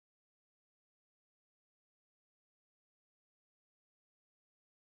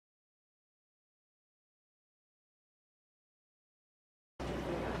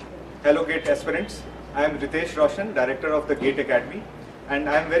Hello GATE aspirants. I am Ritesh Raushan, Director of the GATE Academy, and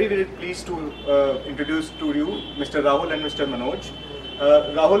I am very pleased to introduce to you Mr. Rahul and Mr. Manoj.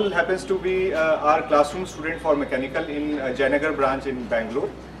 Rahul happens to be our classroom student for mechanical in Jayanagar branch in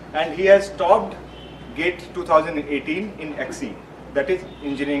Bangalore, and he has topped GATE 2018 in XE, that is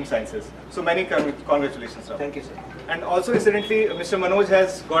Engineering Sciences. So many congratulations, Rahul. Thank you, sir. And also incidentally, Mr. Manoj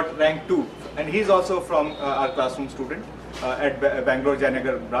has got rank 2, and he is also from our classroom student at Bangalore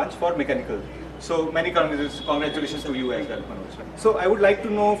Jayanagar branch for mechanical. So many congratulations to you as well, Manoj. So I would like to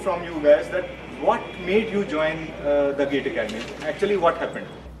know from you guys that what made you join the GATE Academy? Actually, what happened?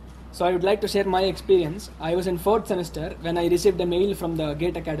 So I would like to share my experience. I was in 4th semester when I received a mail from the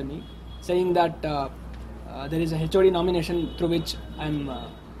GATE Academy saying that there is a HOD nomination through which I'm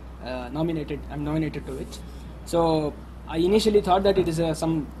nominated to which. So I initially thought that it is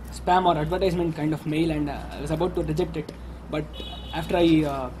some spam or advertisement kind of mail, and I was about to reject it. But after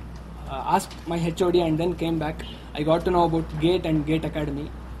I asked my HOD and then came back, I got to know about GATE and GATE Academy,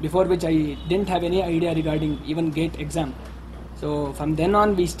 before which I didn't have any idea regarding even GATE exam. So from then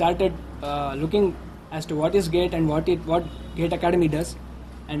on we started looking as to what is GATE and what GATE Academy does,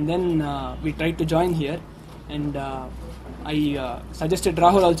 and then we tried to join here, and I suggested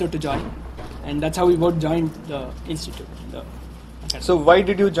Rahul also to join, and that's how we both joined the institute. So why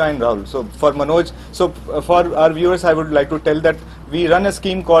did you join, Rahul? So for Manoj, for our viewers, I would like to tell that we run a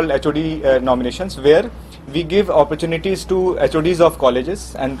scheme called HOD nominations, where we give opportunities to HODs of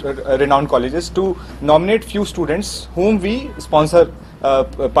colleges and renowned colleges to nominate few students whom we sponsor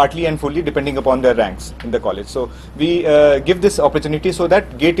partly and fully depending upon their ranks in the college. So we give this opportunity so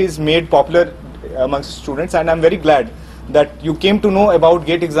that GATE is made popular amongst students, and I'm very glad that you came to know about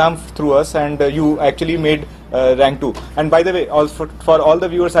GATE exam through us, and you actually made rank 2. And by the way, also for all the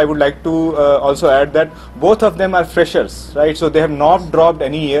viewers, I would like to also add that both of them are freshers, right? So they have not dropped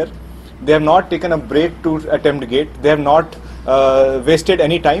any year, they have not taken a break to attempt GATE, they have not wasted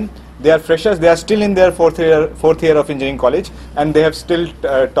any time. They are freshers, they are still in their fourth year of engineering college, and they have still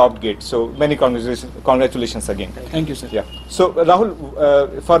topped GATE. So many congratulations again. Thank you, sir. Yeah. So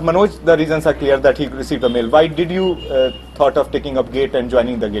Rahul, for Manoj, the reasons are clear that he received a mail. Why did you thought of taking up GATE and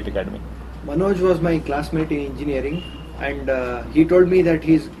joining the GATE Academy? Manoj was my classmate in engineering, and he told me that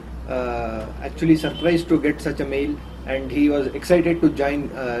he's actually surprised to get such a mail, and he was excited to join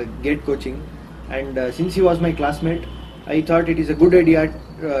GATE coaching. And since he was my classmate, I thought it is a good idea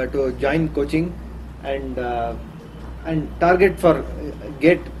to join coaching and target for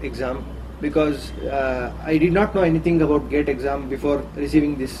GATE exam, because I did not know anything about GATE exam before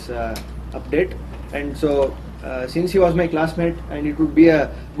receiving this update. And so since he was my classmate, and it would be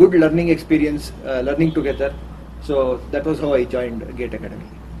a good learning experience, learning together, so that was how I joined GATE Academy.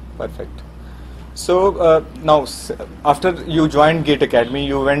 Perfect. So now after you joined GATE Academy,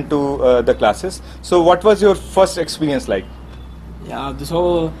 you went to the classes. So what was your first experience like? Yeah,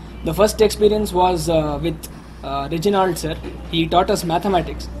 so the first experience was with Reginald sir. He taught us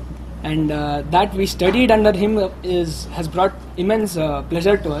mathematics, and that we studied under him has brought immense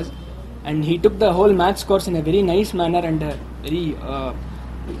pleasure to us. And he took the whole maths course in a very nice manner and a very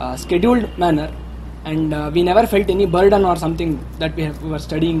scheduled manner, and we never felt any burden or something that we were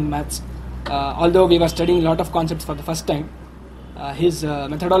studying maths. Although we were studying a lot of concepts for the first time, his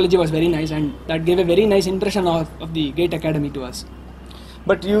methodology was very nice, and that gave a very nice impression of the GATE Academy to us.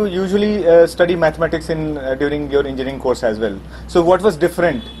 But you usually study mathematics during your engineering course as well. So what was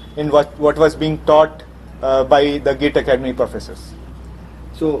different in what was being taught by the GATE Academy professors?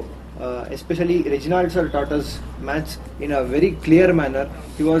 So especially Reginald sir taught us maths in a very clear manner.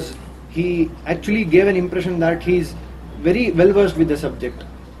 He actually gave an impression that he is very well versed with the subject.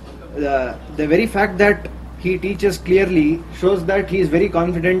 The very fact that he teaches clearly shows that he is very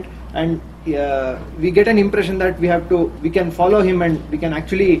confident, and we get an impression that we can follow him and we can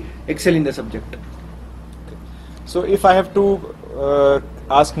actually excel in the subject. So if I have to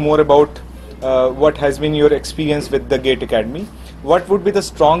ask more about what has been your experience with the GATE Academy, what would be the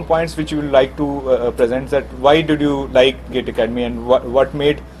strong points which you would like to present, that why did you like GATE Academy, and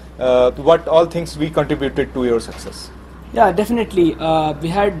what all things we contributed to your success? Yeah, definitely. We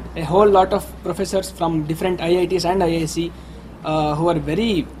had a whole lot of professors from different IITs and IISc who were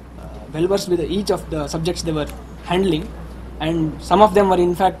very well versed with each of the subjects they were handling, and some of them were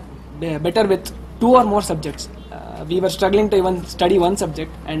in fact better with 2 or more subjects. We were struggling to even study one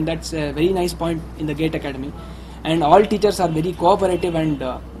subject, and that's a very nice point in the GATE Academy. And all teachers are very cooperative, and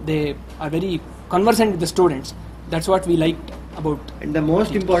they are very conversant with the students. That's what we liked about. And the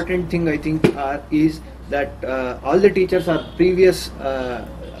most important thing I think is that all the teachers are previous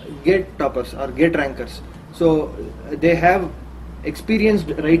GATE toppers or GATE rankers. So they have experienced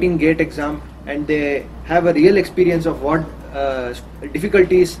writing GATE exam, and they have a real experience of what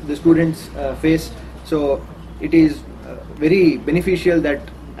difficulties the students face. So it is very beneficial that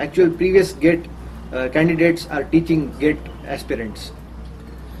actual previous GATE candidates are teaching GATE aspirants.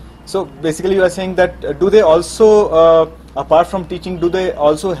 So basically you are saying that do they also, apart from teaching, do they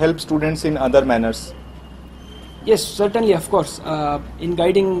also help students in other manners? Yes, certainly, of course, in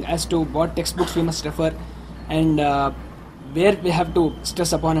guiding as to what textbooks we must refer, and where we have to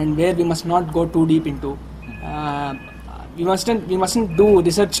stress upon and where we must not go too deep into. We mustn't do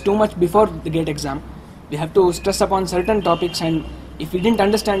research too much before the GATE exam. We have to stress upon certain topics, and if we didn't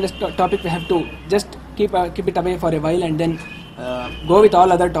understand this topic, we have to just keep it away for a while and then go with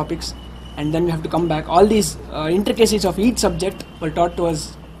all other topics, and then we have to come back. All these intricacies of each subject were taught to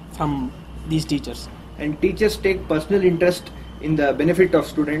us from these teachers. And teachers take personal interest in the benefit of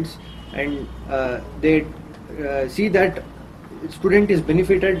students, and they see that student is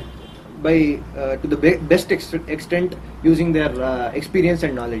benefited by to the best extent using their experience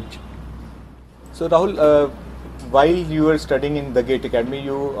and knowledge. So Rahul, while you were studying in the GATE Academy,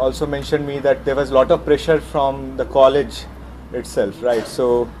 you also mentioned me that there was a lot of pressure from the college itself, right?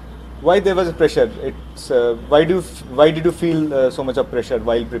 So why there was a pressure? It's why did you feel so much of pressure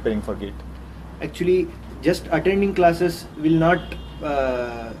while preparing for GATE? Actually, just attending classes will not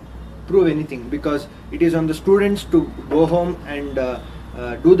prove anything, because it is on the students to go home and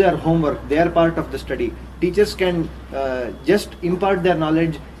do their homework, their part of the study. Teachers can just impart their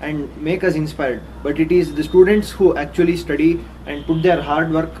knowledge and make us inspired, but it is the students who actually study and put their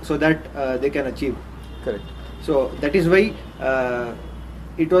hard work so that they can achieve. Correct. So that is why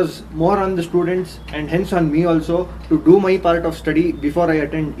it was more on the students and hence on me also to do my part of study before I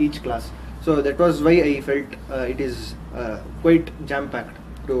attend each class. So that was why I felt it is quite jam-packed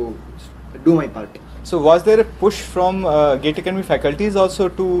to do my part. So was there a push from GATE Academy faculties also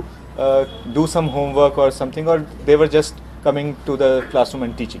to do some homework or something, or they were just coming to the classroom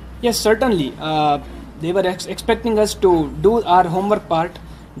and teaching? Yes, certainly. They were expecting us to do our homework part,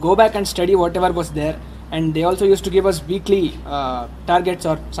 go back and study whatever was there, and they also used to give us weekly targets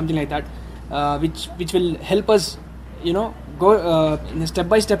or something like that, which will help us, go in a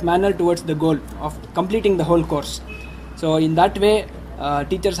step-by-step manner towards the goal of completing the whole course. So in that way,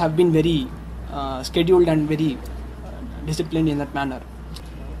 teachers have been very scheduled and very disciplined in that manner.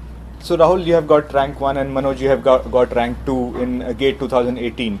 So Rahul, you have got rank 1 and Manoj, you have got rank 2 in GATE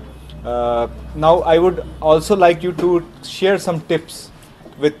 2018. Now I would also like you to share some tips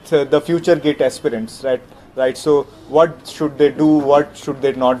with the future GATE aspirants, right? So what should they do, what should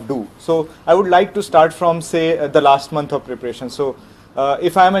they not do? So I would like to start from, say, the last month of preparation. So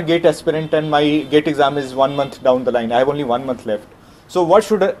if I am a GATE aspirant and my GATE exam is 1 month down the line, I have only 1 month left. So what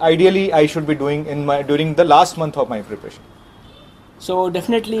should ideally I should be doing during the last month of my preparation? So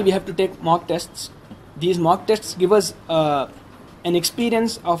definitely we have to take mock tests. These mock tests give us an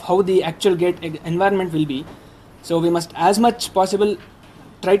experience of how the actual GATE environment will be. So we must, as much possible,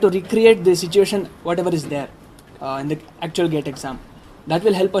 try to recreate the situation whatever is there in the actual GATE exam. That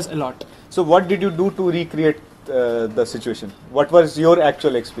will help us a lot. So what did you do to recreate the situation? What was your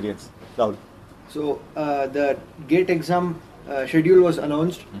actual experience, Rahul? So the GATE exam schedule was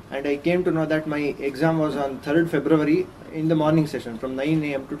announced, and I came to know that my exam was on 3rd February in the morning session from 9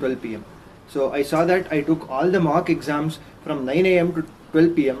 a.m. to 12 p.m. So I saw that I took all the mock exams from 9 a.m. to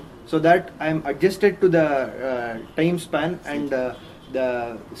 12 p.m. so that I am adjusted to the time span, and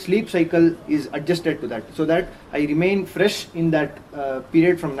the sleep cycle is adjusted to that, so that I remain fresh in that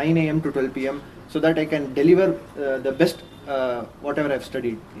period from 9 a.m. to 12 p.m. so that I can deliver the best whatever I have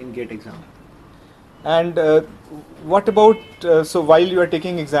studied in GATE exam. And what about, so while you are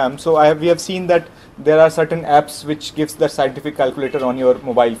taking exams, so we have seen that there are certain apps which gives the scientific calculator on your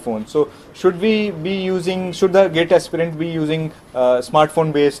mobile phone. So should the GATE aspirant be using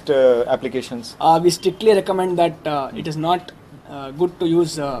smartphone based applications? We strictly recommend that it is not good to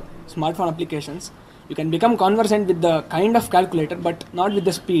use smartphone applications. You can become conversant with the kind of calculator, but not with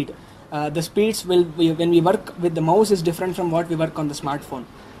the speed. The speeds when we work with the mouse is different from what we work on the smartphone.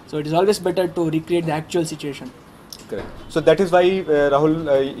 So it is always better to recreate the actual situation. Correct. So that is why,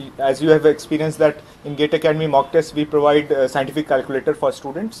 Rahul, as you have experienced that in GATE Academy mock tests, we provide a scientific calculator for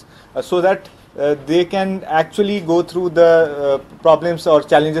students so that they can actually go through the problems or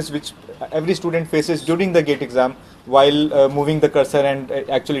challenges which every student faces during the GATE exam while moving the cursor and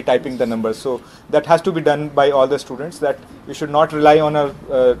actually typing the numbers. So that has to be done by all the students, that you should not rely on a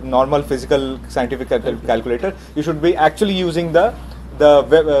normal physical scientific calculator. You should be actually using the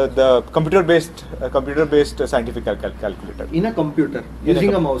computer-based scientific calculator in a computer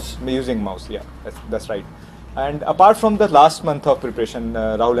using a mouse. Using mouse, yeah, that's right. And apart from the last month of preparation,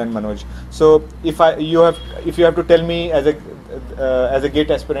 Rahul and Manoj, so if you have to tell me as a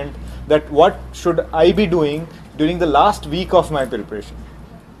GATE aspirant that what should I be doing during the last week of my preparation?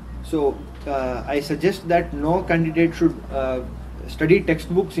 So I suggest that no candidate should study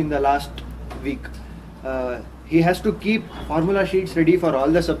textbooks in the last week. He has to keep formula sheets ready for all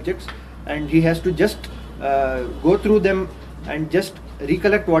the subjects, and he has to just go through them and just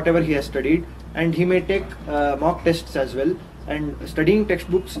recollect whatever he has studied, and he may take mock tests as well. And studying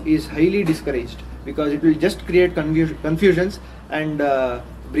textbooks is highly discouraged because it will just create confusions and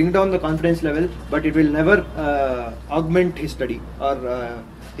bring down the confidence level, but it will never augment his study or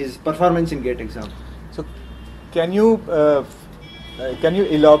his performance in GATE exam. So can you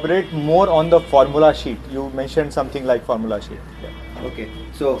elaborate more on the formula sheet? You mentioned something like formula sheet. Yeah. Okay,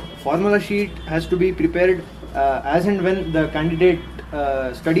 so formula sheet has to be prepared as and when the candidate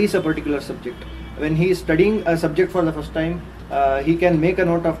studies a particular subject. When he is studying a subject for the first time, he can make a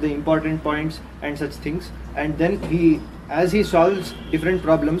note of the important points and such things, and then as he solves different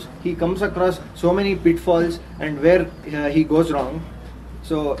problems, he comes across so many pitfalls and where he goes wrong.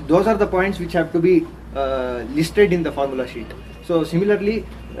 So those are the points which have to be listed in the formula sheet. So similarly,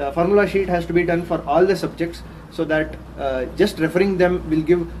 formula sheet has to be done for all the subjects, so that just referring them will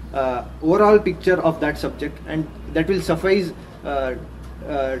give overall picture of that subject, and that will suffice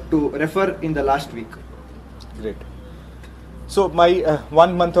to refer in the last week. Great. So my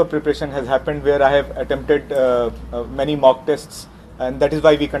 1 month of preparation has happened where I have attempted many mock tests, and that is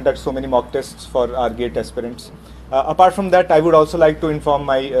why we conduct so many mock tests for our GATE aspirants. Apart from that, I would also like to inform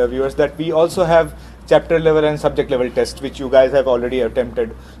my viewers that we also have chapter level and subject level tests, which you guys have already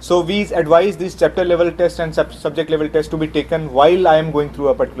attempted. So we advise these chapter level tests and subject level tests to be taken while I am going through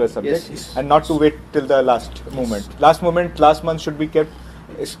a particular subject, yes. And not to wait till the last moment. Last month should be kept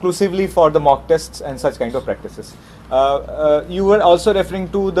exclusively for the mock tests and such kind of practices. You were also referring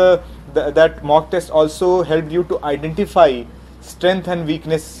to that mock test also helped you to identify strength and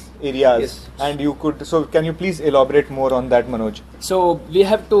weakness areas, yes. And you could. So can you please elaborate more on that, Manoj? So we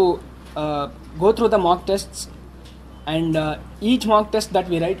have to go through the mock tests, and each mock test that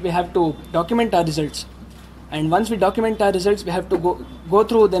we write, we have to document our results. And once we document our results, we have to go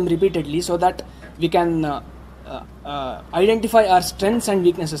through them repeatedly so that we can identify our strengths and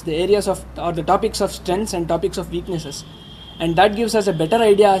weaknesses, the areas of or the topics of strengths and topics of weaknesses, and that gives us a better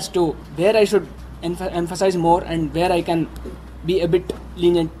idea as to where I should emphasize more and where I can be a bit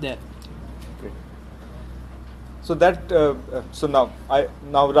lenient there. Great. So that so now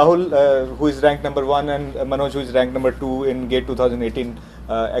Rahul, who is ranked number 1, and Manoj, who is ranked number 2 in GATE 2018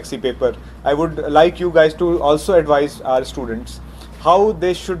 XE paper, I would like you guys to also advise our students how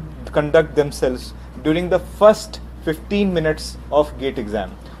they should conduct themselves during the first 15 minutes of GATE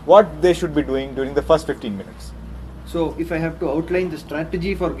exam. What they should be doing during the first 15 minutes. So if I have to outline the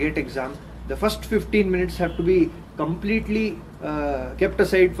strategy for GATE exam, the first 15 minutes have to be completely kept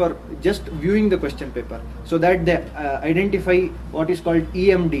aside for just viewing the question paper, so that they identify what is called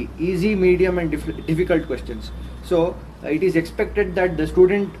EMD, easy, medium and difficult questions. So it is expected that the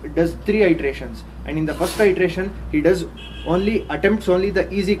student does 3 iterations, and in the first iteration he attempts only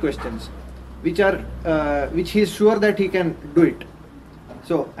the easy questions, which he is sure that he can do it.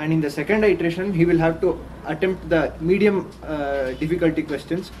 So, and in the second iteration he will have to attempt the medium difficulty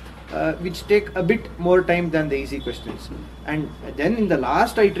questions, which take a bit more time than the easy questions, and then in the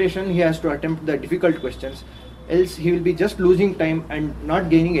last iteration he has to attempt the difficult questions, else he will be just losing time and not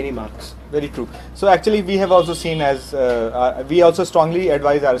gaining any marks. Very true. So actually we have also seen we also strongly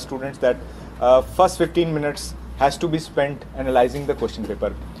advise our students that first 15 minutes has to be spent analyzing the question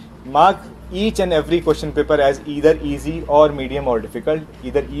paper. Mark each and every question paper as either easy or medium or difficult,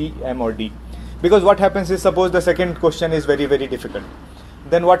 either E, M or D. Because what happens is, suppose the second question is very, very difficult.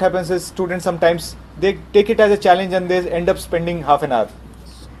 Then what happens is, students sometimes they take it as a challenge and they end up spending half an hour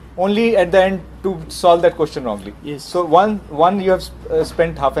only at the end to solve that question wrongly. Yes. So one you have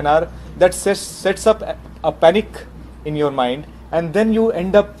spent half an hour, that sets up a panic in your mind, and then you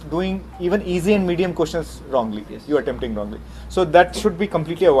end up doing even easy and medium questions wrongly. Yes. You are attempting wrongly. So that should be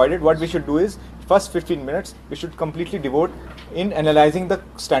completely avoided. What we should do is, first 15 minutes we should completely devote in analyzing the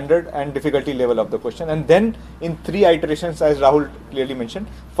standard and difficulty level of the question, and then in 3 iterations, as Rahul clearly mentioned.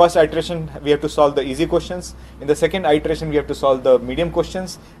 First iteration we have to solve the easy questions, in the second iteration we have to solve the medium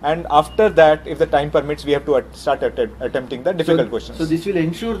questions, and after that, if the time permits, we have to start attempting the difficult questions. So this will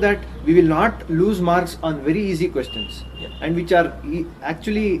ensure that we will not lose marks on very easy questions, Yeah. and which are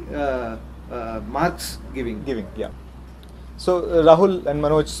actually marks giving. Yeah. So Rahul and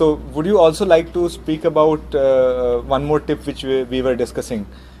Manoj, so would you also like to speak about one more tip which we were discussing,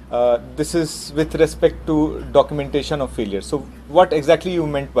 this is with respect to documentation of failure. So what exactly you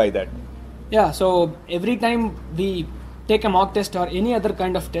meant by that? Yeah, so every time we take a mock test or any other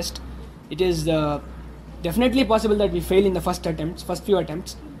kind of test, it is definitely possible that we fail in the first few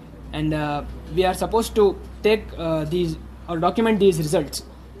attempts, and we are supposed to take these or document these results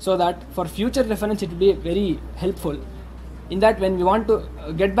so that for future reference it will be very helpful. In that, when we want to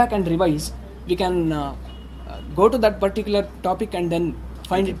get back and revise, we can go to that particular topic and then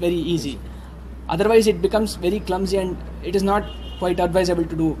find it very easy. Otherwise, it becomes very clumsy and it is not quite advisable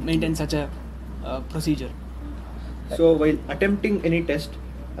to maintain such a procedure. So while attempting any test,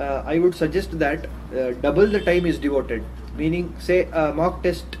 I would suggest that double the time is devoted. Meaning, say a mock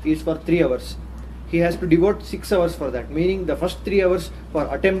test is for 3 hours. He has to devote 6 hours for that. Meaning the first 3 hours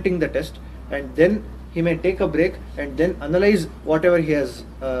for attempting the test, and then he may take a break and then analyze whatever he has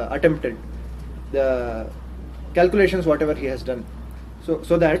attempted, the calculations whatever he has done,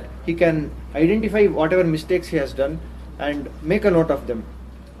 so that he can identify whatever mistakes he has done and make a note of them.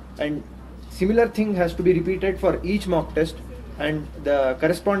 And similar thing has to be repeated for each mock test, and the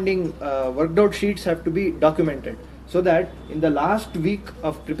corresponding worked out sheets have to be documented, so that in the last week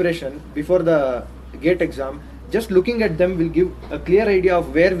of preparation before the GATE exam, just looking at them will give a clear idea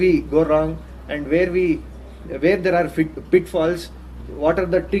of where we go wrong and where there are pitfalls, what are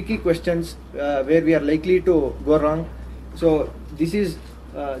the tricky questions where we are likely to go wrong. So this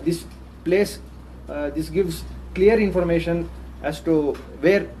gives clear information as to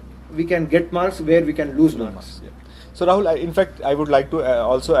where we can get marks, where we can lose marks. Yeah. So Rahul, in fact, I would like to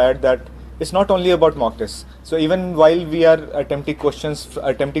also add that it's not only about mock tests. So even while we are attempting questions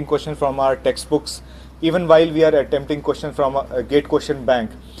from our textbooks, even while we are attempting questions from a GATE question bank,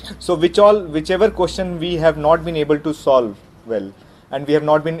 so whichever question we have not been able to solve well, and we have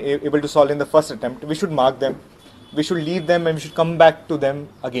not been able to solve in the first attempt, we should mark them, we should leave them, and we should come back to them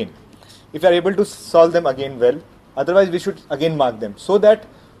again. If we are able to solve them again well, otherwise we should again mark them, so that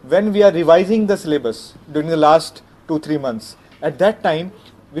when we are revising the syllabus during the last 2-3 months, at that time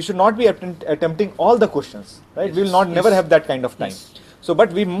we should not be attempting all the questions, right? Yes, we will never have that kind of time. Yes. So,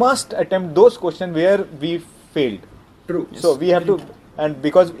 but we must attempt those questions where we failed. True. So we have to, and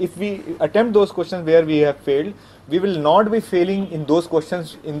because if we attempt those questions where we have failed, we will not be failing in those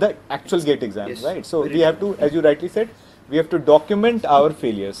questions in the actual GATE exam, Yes, right? So very we have to, as you rightly said, we have to document our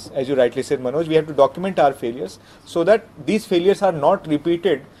failures. As you rightly said, Manoj, we have to document our failures so that these failures are not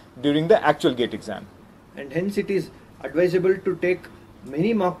repeated during the actual GATE exam. And hence it is advisable to take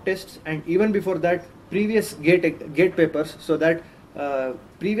many mock tests, and even before that previous GATE papers, so that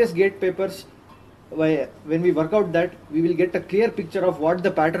previous GATE papers, when we work out that, we will get a clear picture of what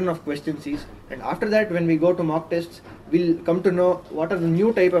the pattern of questions is, and after that when we go to mock tests, we'll come to know what are the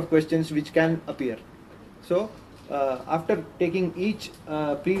new type of questions which can appear. So after taking each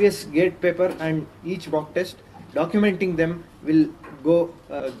previous GATE paper and each mock test, documenting them will go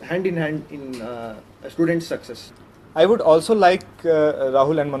hand in hand in a student's success. I would also like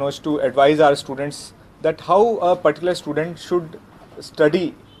Rahul and Manoj to advise our students that how a particular student should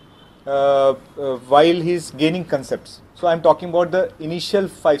study while he is gaining concepts. So I am talking about the initial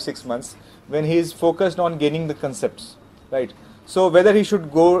 5-6 months when he is focused on gaining the concepts, right? So whether he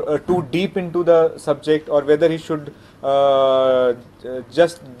should go too deep into the subject, or whether he should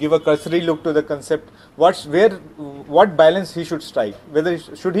just give a cursory look to the concept, what balance he should strike, whether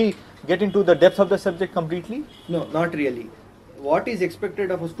should he get into the depth of the subject completely? No, not really. What is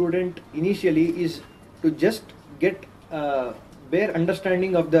expected of a student initially is to just get bare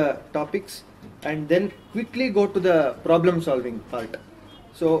understanding of the topics and then quickly go to the problem solving part.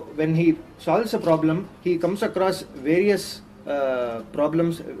 So when he solves a problem, he comes across various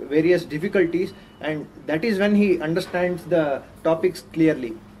problems, various difficulties, and that is when he understands the topics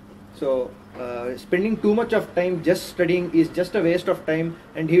clearly. So spending too much of time just studying is just a waste of time,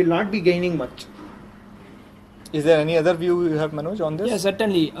 and he will not be gaining much. Is there any other view you have, Manoj, on this? Yeah,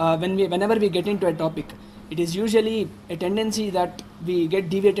 certainly. Whenever we get into a topic, it is usually a tendency that we get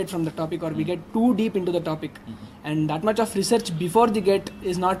deviated from the topic, or we get too deep into the topic, and that much of research before the GATE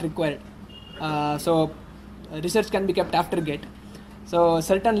is not required. So research can be kept after GATE. So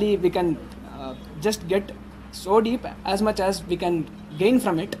certainly we can just get so deep as much as we can gain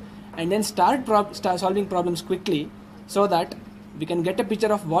from it, and then start solving problems quickly, so that we can get a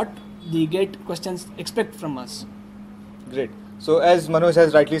picture of what the GATE questions expect from us. Great. So as Manoj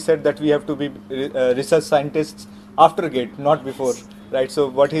has rightly said, that we have to be research scientists after GATE, not before, right? So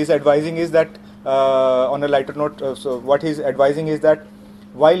what he is advising is that, on a lighter note, so what he is advising is that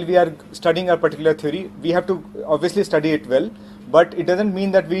while we are studying a particular theory, we have to obviously study it well, but it doesn't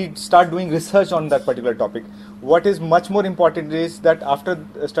mean that we start doing research on that particular topic. What is much more important is that after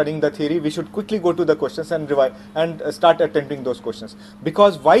studying the theory, we should quickly go to the questions and revise and start attempting those questions,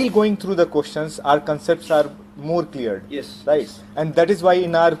 because while going through the questions, our concepts are more cleared. Yes. Right. And that is why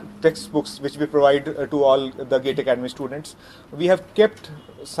in our textbooks, which we provide to all the GATE Academy students, we have kept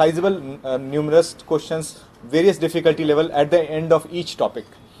sizable numerous questions, various difficulty level at the end of each topic,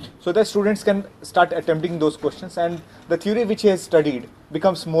 so that students can start attempting those questions, and the theory which he has studied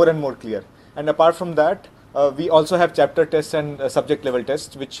becomes more and more clear. And apart from that, we also have chapter tests and subject level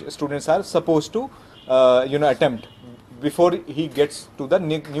tests, which students are supposed to attempt before he gets to the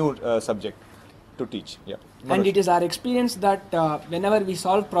new subject to teach. Yeah. And it is our experience that whenever we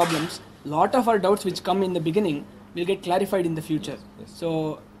solve problems, lot of our doubts which come in the beginning will get clarified in the future. Yes.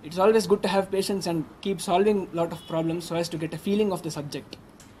 So it's always good to have patience and keep solving lot of problems so as to get a feeling of the subject.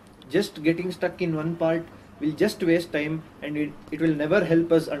 Just getting stuck in one part will just waste time, and it will never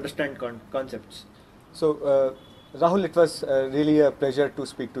help us understand concepts. So, Rahul, it was really a pleasure to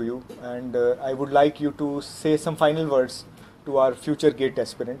speak to you, and I would like you to say some final words to our future GATE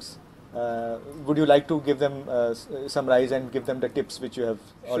aspirants. Would you like to give them summarize and give them the tips which you have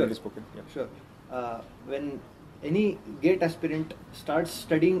already spoken? Yeah. Sure. When any GATE aspirant starts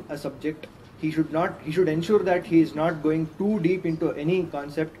studying a subject, he should ensure that he is not going too deep into any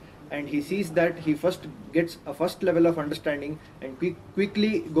concept, and he sees that he first gets a first level of understanding and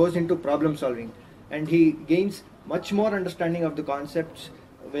quickly goes into problem solving, and he gains much more understanding of the concepts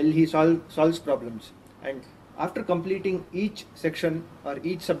while he solves problems. And after completing each section or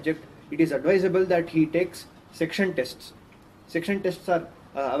each subject, it is advisable that he takes section tests. Section tests are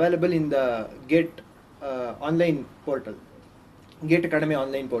available in the GATE online portal, GATE Academy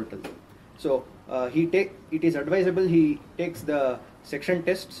online portal. So it is advisable he takes the section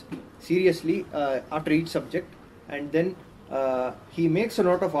tests seriously after each subject, and then he makes a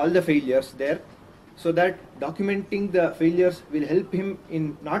note of all the failures there, so that documenting the failures will help him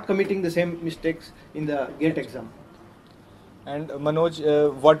in not committing the same mistakes in the GATE exam. And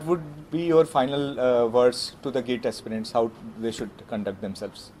Manoj, what would be your final words to the GATE aspirants, how they should conduct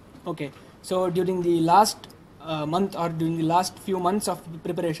themselves? Okay, so during the last month or during the last few months of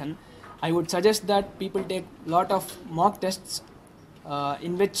preparation, I would suggest that people take lot of mock tests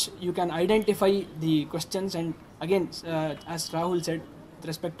in which you can identify the questions, and again, as Rahul said, with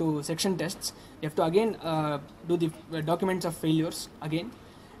respect to section tests, you have to again do the documents of failures again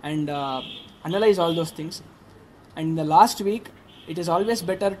and analyze all those things. And in the last week, it is always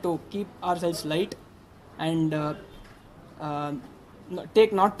better to keep ourselves light and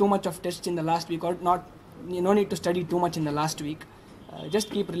take not too much of tests in the last week, or no need to study too much in the last week.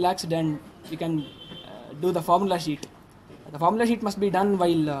 Just keep relaxed and you can do the formula sheet. The formula sheet must be done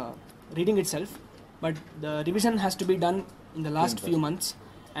while reading itself, but the revision has to be done in the last few months,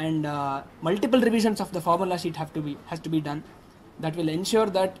 and multiple revisions of the formula sheet has to be done. That will ensure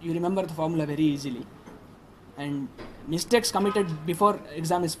that you remember the formula very easily. And mistakes committed before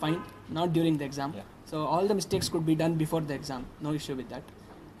exam is fine, not during the exam. Yeah. So all the mistakes could be done before the exam, no issue with that.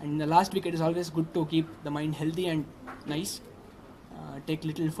 And in the last week, it is always good to keep the mind healthy and nice, take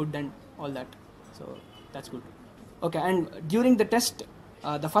little food and all that. So that's good. Okay, and during the test,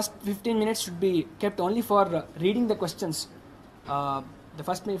 the first 15 minutes should be kept only for reading the questions. The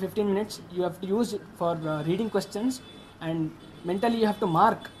first 15 minutes you have to use for reading questions, and mentally you have to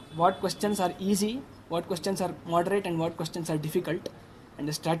mark what questions are easy, what questions are moderate, and what questions are difficult. And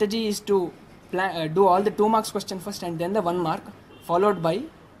the strategy is to do all the 2 marks question first and then the 1 mark, followed by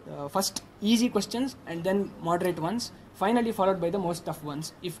first easy questions and then moderate ones, finally followed by the most tough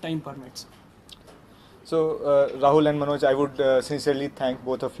ones if time permits. So Rahul and Manoj, I would sincerely thank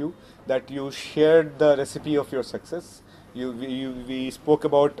both of you that you shared the recipe of your success. We spoke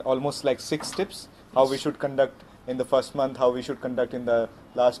about almost like 6 tips, how we should conduct in the first month, how we should conduct in the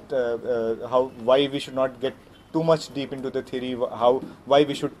last, why we should not get too much deep into the theory, why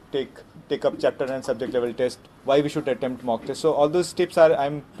we should take up chapter and subject level test, why we should attempt mock test. So all those tips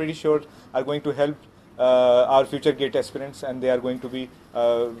I'm pretty sure are going to help our future GATE aspirants, and they are going to be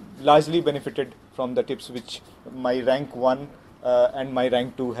largely benefited from the tips which my rank 1 and my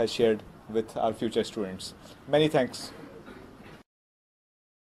rank 2 has shared with our future students. Many thanks.